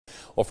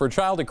Well, for a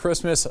child at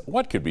Christmas,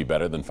 what could be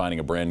better than finding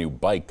a brand new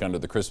bike under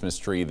the Christmas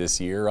tree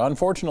this year?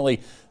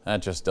 Unfortunately,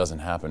 that just doesn't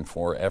happen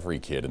for every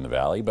kid in the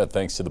Valley. But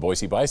thanks to the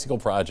Boise Bicycle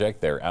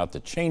Project, they're out to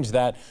change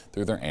that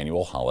through their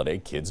annual Holiday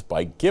Kids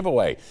Bike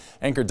Giveaway.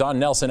 Anchor Don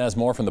Nelson has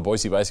more from the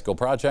Boise Bicycle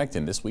Project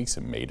in this week's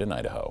Made in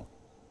Idaho.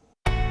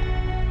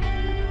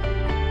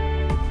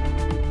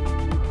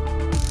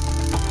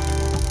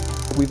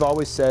 We've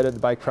always said at the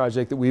Bike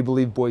Project that we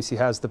believe Boise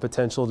has the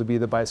potential to be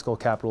the bicycle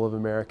capital of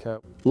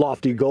America.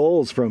 Lofty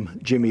goals from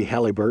Jimmy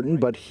Halliburton,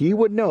 but he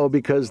would know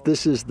because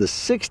this is the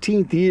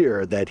 16th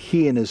year that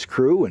he and his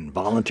crew and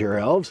volunteer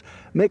elves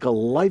make a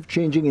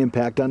life-changing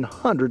impact on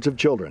hundreds of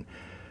children.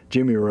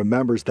 Jimmy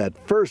remembers that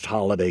first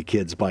Holiday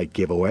Kids Bike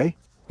giveaway.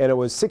 And it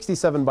was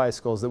 67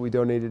 bicycles that we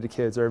donated to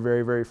kids our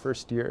very, very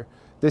first year.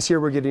 This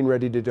year we're getting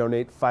ready to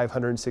donate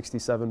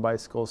 567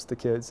 bicycles to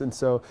kids. And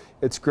so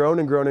it's grown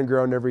and grown and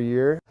grown every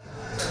year.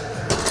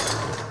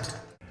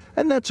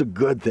 And that's a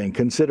good thing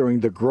considering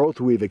the growth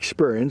we've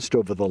experienced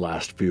over the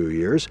last few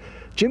years.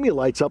 Jimmy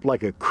lights up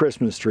like a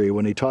Christmas tree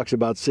when he talks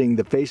about seeing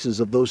the faces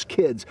of those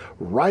kids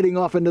riding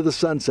off into the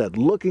sunset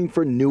looking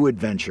for new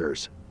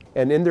adventures.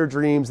 And in their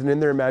dreams and in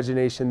their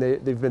imagination,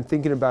 they've been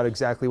thinking about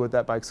exactly what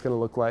that bike's going to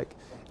look like.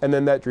 And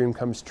then that dream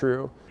comes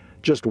true.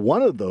 Just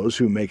one of those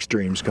who makes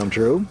dreams come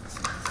true.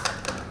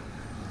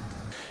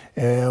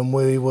 And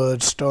we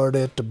would start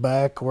at the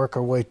back, work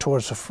our way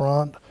towards the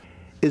front.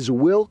 Is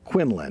Will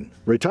Quinlan,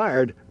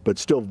 retired, but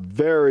still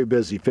very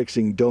busy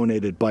fixing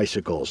donated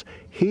bicycles.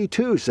 He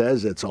too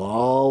says it's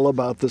all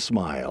about the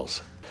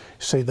smiles.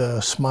 See the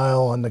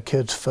smile on the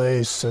kid's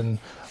face, and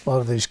a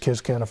lot of these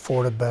kids can't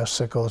afford a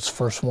bicycle. It's the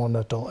first one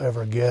that they'll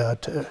ever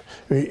get,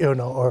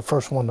 or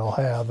first one they'll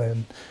have,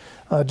 and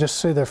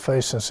just see their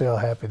face and see how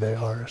happy they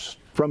are.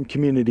 From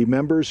community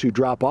members who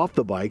drop off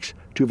the bikes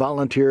to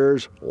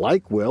volunteers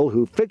like Will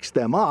who fix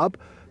them up,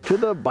 to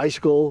the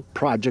Bicycle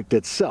Project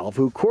itself,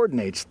 who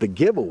coordinates the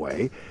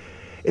giveaway,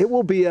 it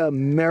will be a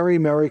merry,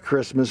 merry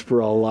Christmas for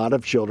a lot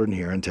of children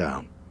here in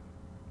town.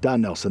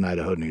 Don Nelson,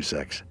 Idaho News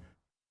 6.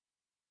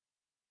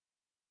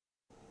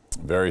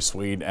 Very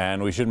sweet.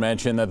 And we should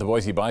mention that the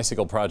Boise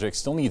Bicycle Project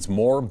still needs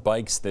more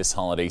bikes this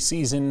holiday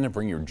season.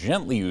 Bring your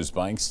gently used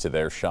bikes to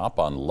their shop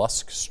on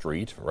Lusk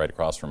Street, right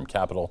across from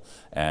Capitol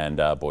and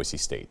Boise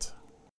State.